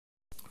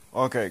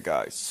Okay,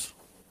 guys,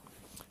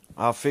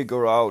 I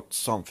figure out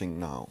something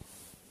now.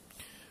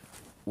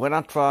 When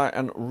I try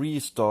and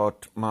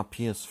restart my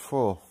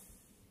PS4,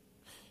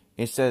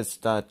 it says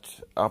that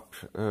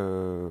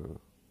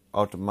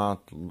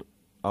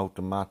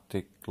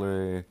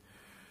automatically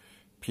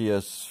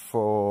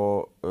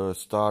PS4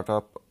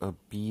 startup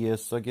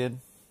BS again.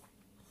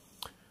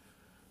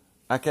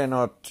 I can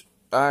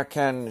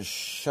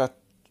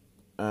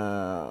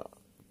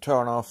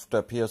turn off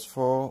the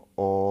PS4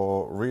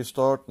 or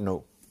restart.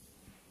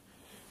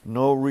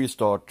 No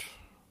restart,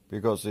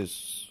 because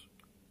it's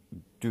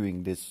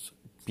doing this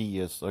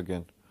BS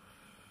again.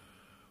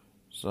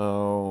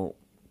 So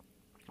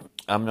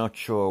I'm not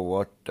sure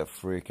what the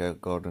freak I'm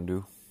gonna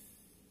do.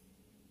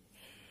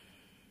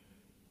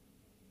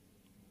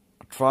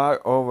 Try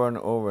over and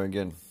over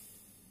again,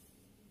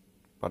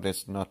 but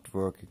it's not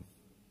working.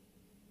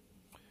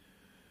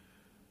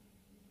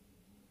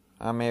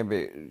 I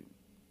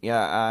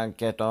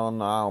get on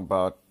now,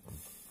 but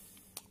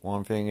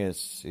one thing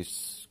is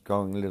it's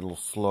going a little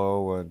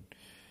slow, and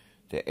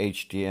the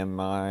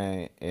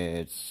HDMI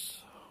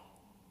is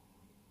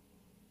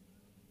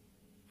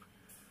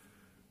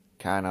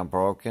kinda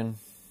broken.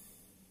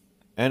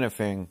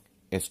 Anything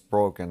is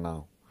broken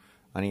now.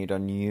 I need a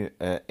new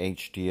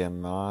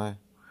HDMI,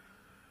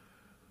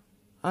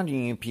 a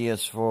new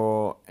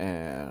PS4,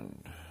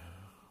 and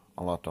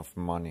a lot of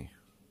money.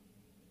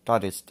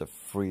 That is the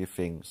three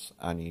things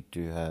I need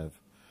to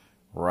have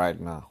right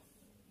now.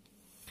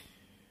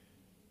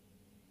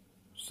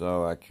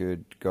 So I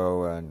could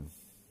go and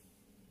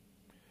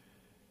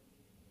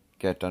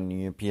get a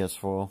new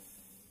PS4.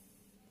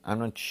 I'm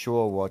not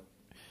sure what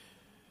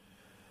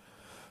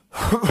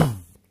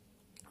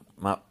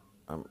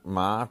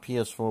my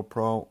PS4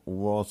 Pro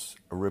was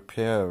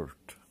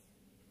repaired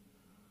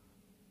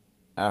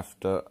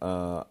after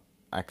an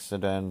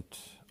accident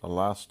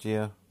last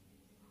year,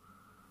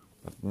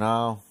 but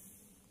now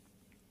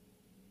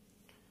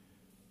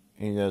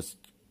it just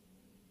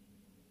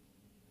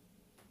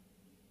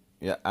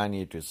I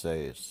need to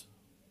say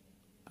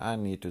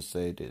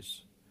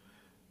this.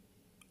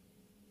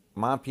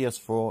 My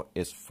PS4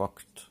 is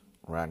fucked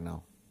right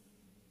now,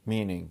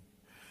 meaning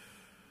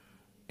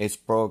it's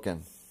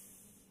broken.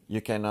 You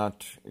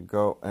cannot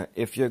go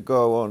if you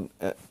go on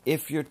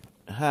if you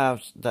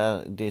have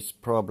this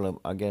problem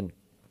again,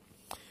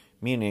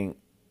 meaning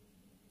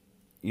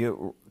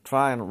you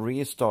try and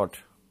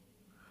restart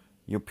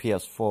your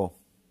PS4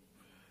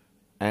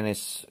 and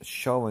it's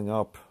showing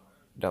up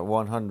that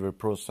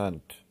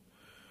 100%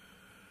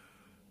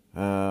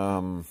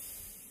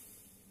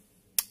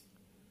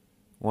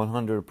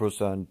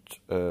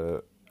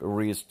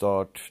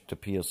 restart the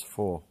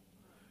PS4.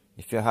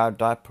 If you have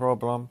that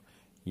problem,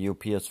 your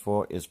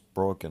PS4 is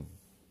broken,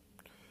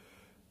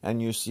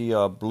 and you see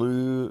a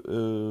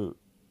blue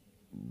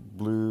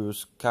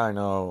kind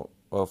of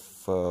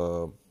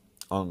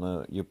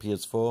on your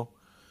PS4.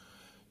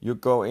 You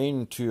go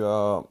into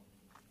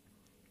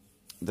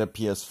the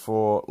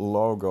PS4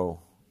 logo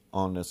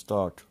on the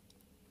start,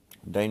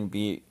 then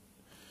be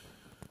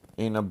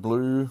in a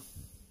blue,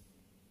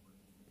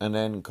 and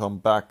then come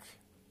back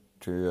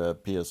to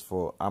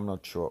PS4. I'm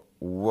not sure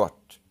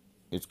what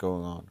is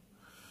going on.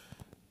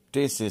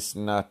 This is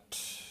not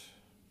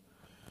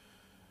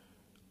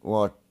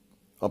what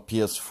a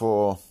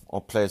PS4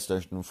 or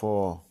PlayStation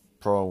 4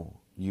 Pro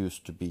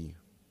used to be.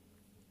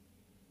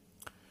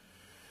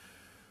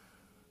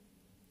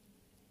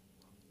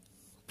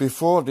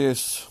 Before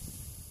this,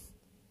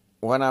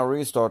 when I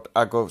restart,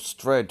 I go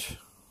straight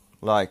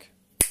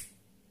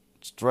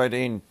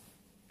in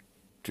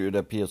to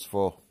the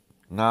PS4.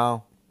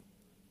 Now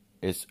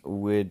it's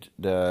with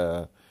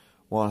the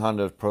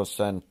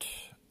 100%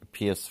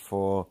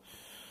 PS4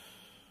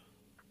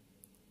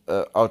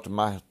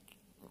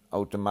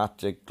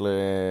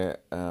 automatically.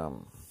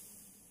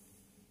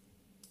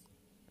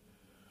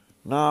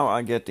 Now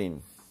I get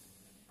in.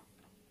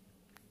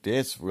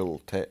 This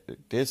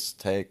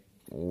take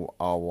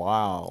a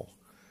while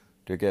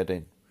to get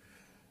in,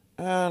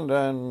 and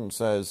then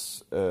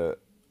says an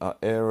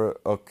error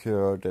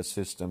occurred. The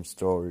system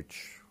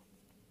storage.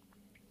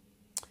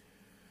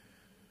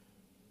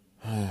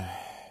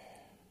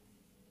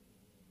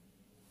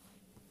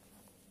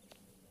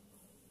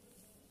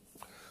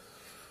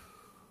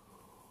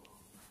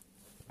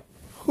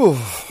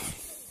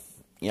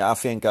 Yeah, I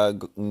think I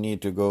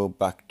need to go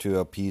back to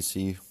a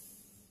PC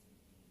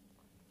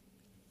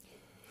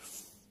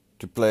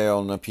to play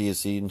on a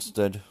PC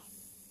instead.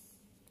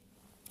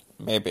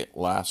 Maybe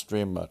last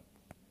stream, but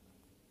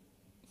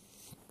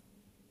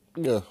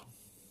yeah.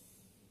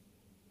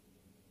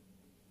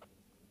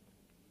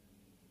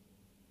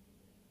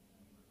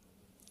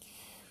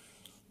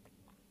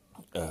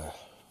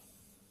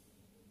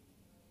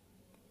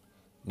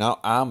 Now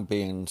I'm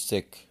being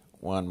sick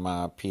when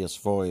my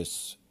PS4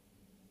 is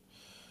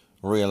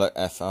really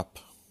F up.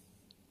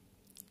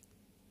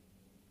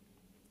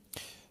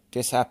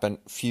 This happened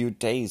few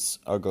days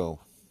ago.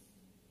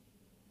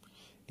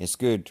 It's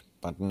good,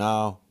 but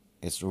now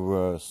it's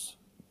worse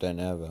than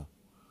ever.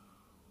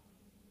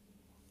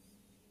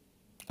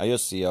 I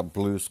just see a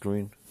blue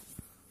screen.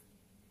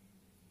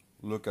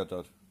 Look at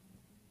that.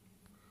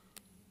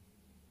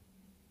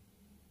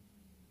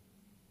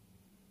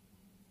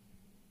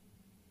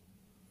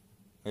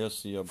 I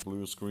just see a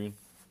blue screen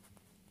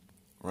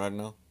right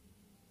now.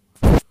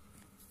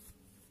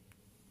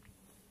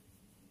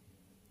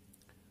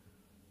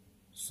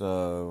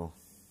 So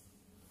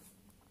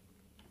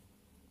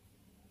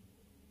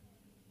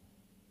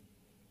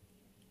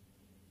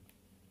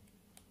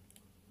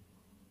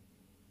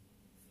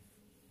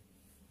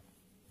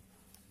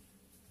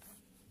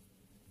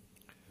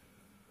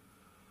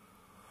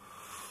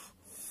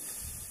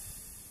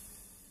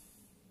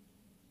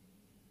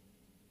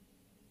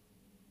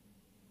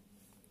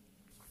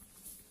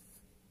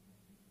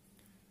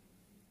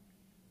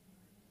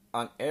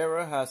an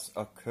error has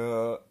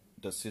occurred.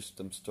 The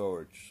system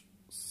storage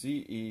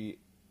CE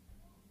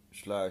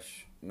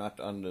slash not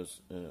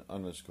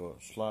underscore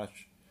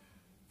slash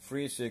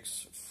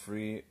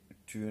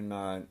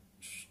 36329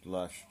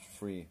 slash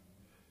 3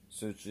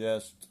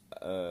 suggest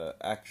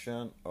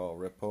action or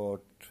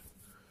report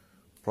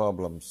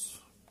problems.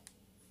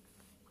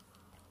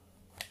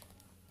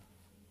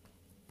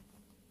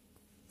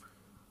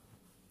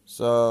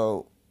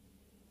 So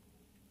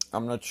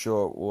I'm not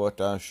sure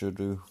what I should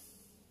do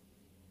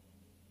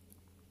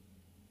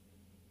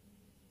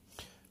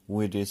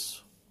with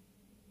this.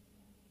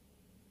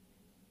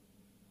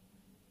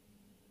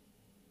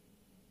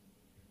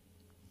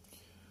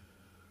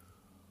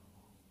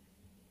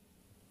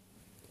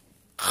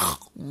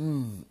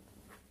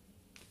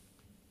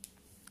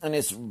 And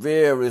it's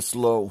very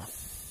slow.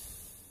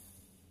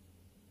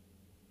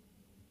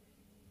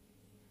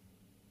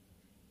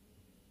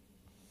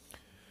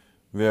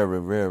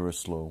 Very, very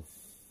slow.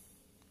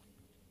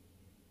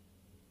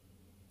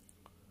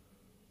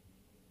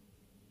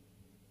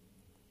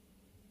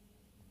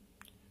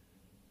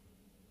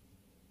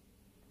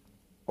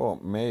 Or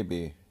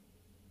maybe,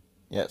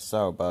 yeah,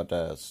 sorry about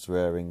that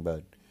swearing,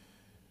 but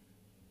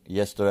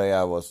yesterday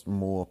I was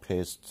more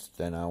pissed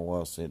than I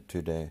was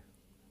today.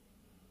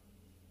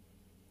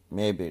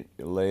 Maybe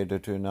later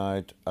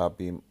tonight I'll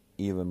be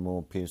even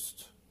more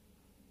pissed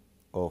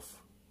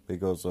off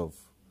because of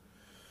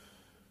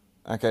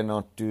I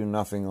cannot do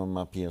nothing on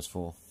my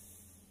PS4.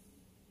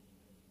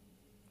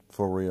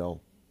 For real.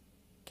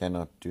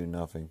 Cannot do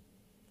nothing.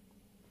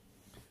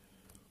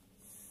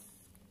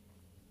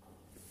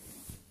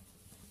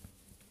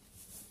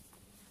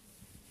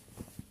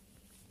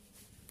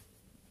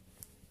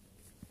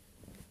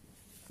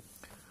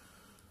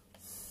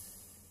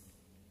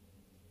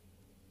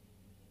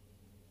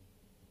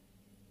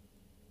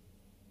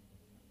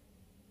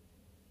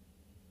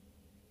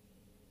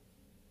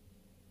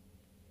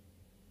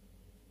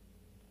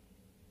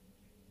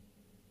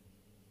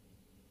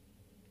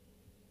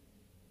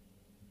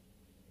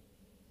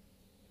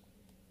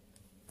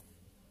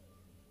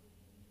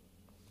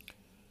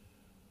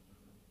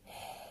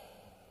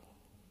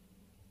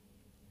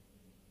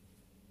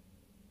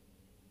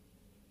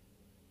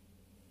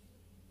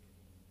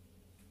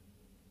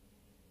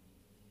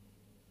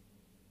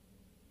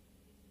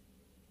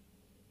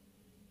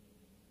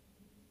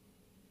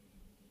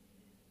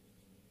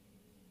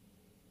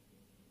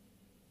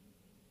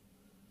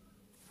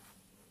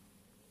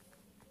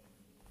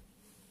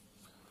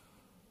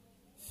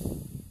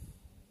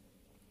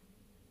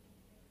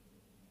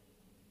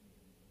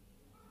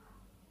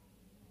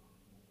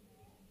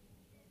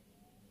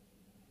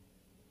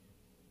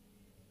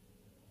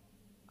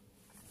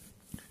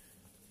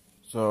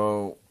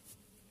 So,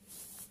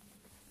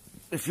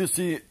 if you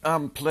see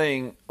I'm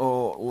playing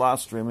or live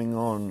streaming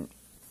on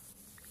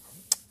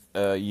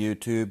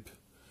YouTube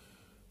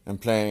and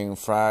playing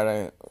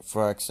Friday,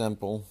 for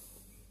example,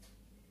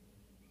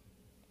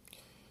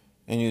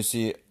 and you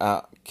see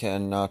I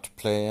cannot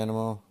play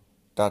anymore,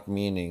 that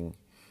meaning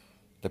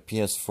the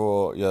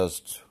PS4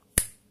 just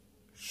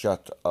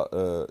shut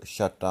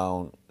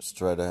down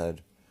straight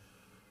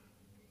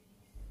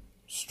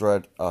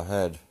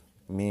ahead,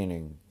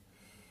 meaning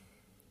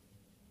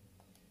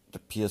the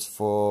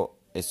PS4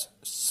 is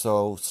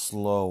so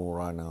slow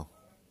right now.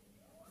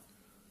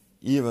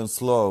 Even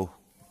slow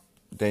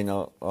than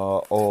an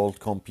old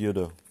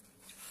computer.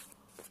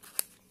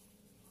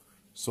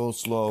 So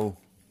slow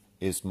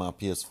is my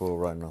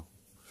PS4 right now.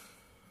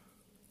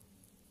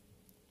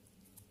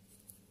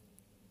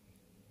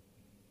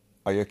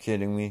 Are you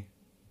kidding me?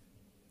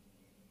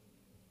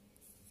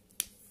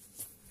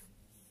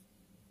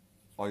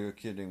 Are you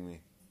kidding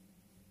me?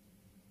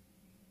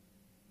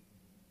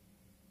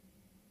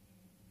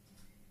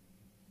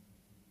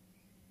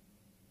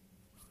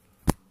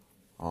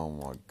 Oh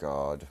my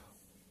god.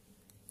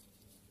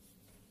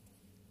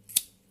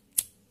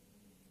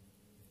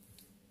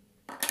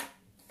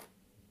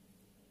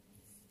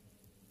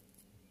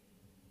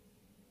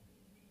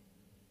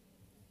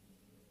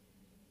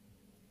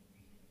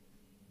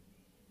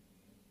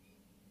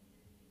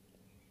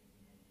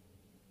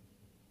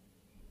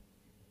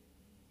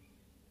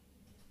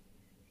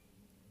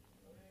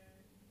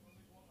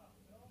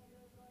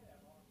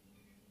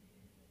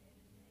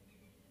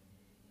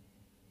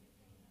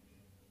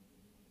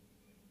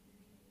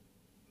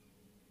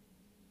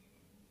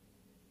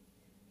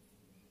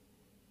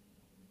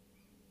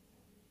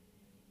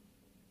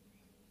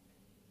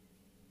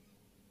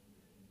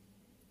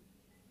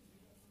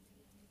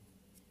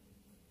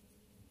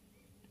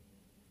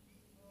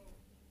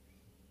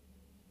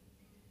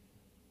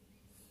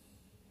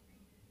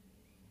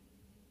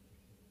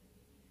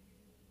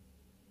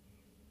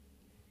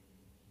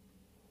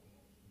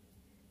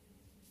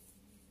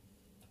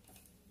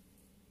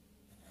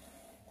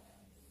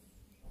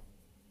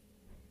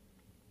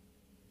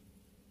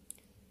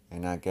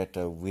 and I get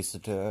a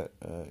visitor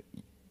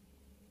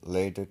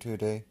later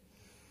today.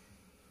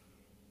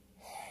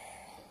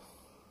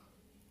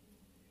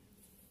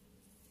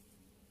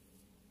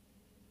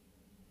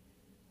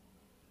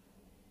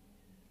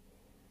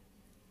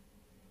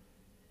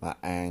 My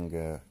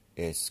anger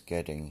is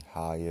getting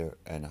higher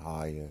and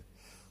higher,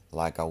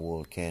 like a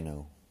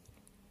volcano.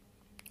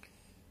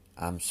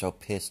 I'm so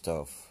pissed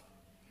off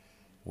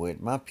with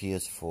my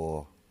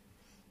PS4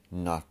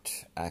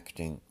 not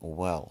acting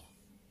well.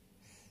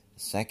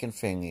 The second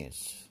thing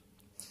is,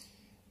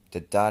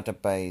 the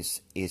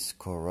database is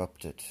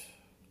corrupted.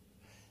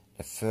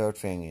 The third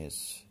thing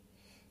is,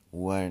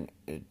 when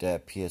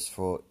the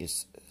PS4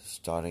 is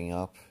starting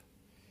up,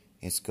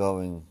 it's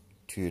going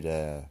to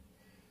the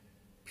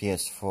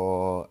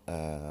PS4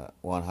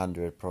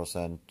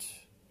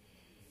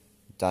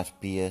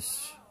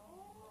 100%.ps.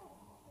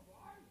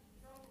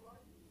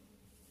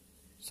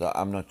 So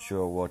I'm not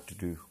sure what to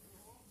do.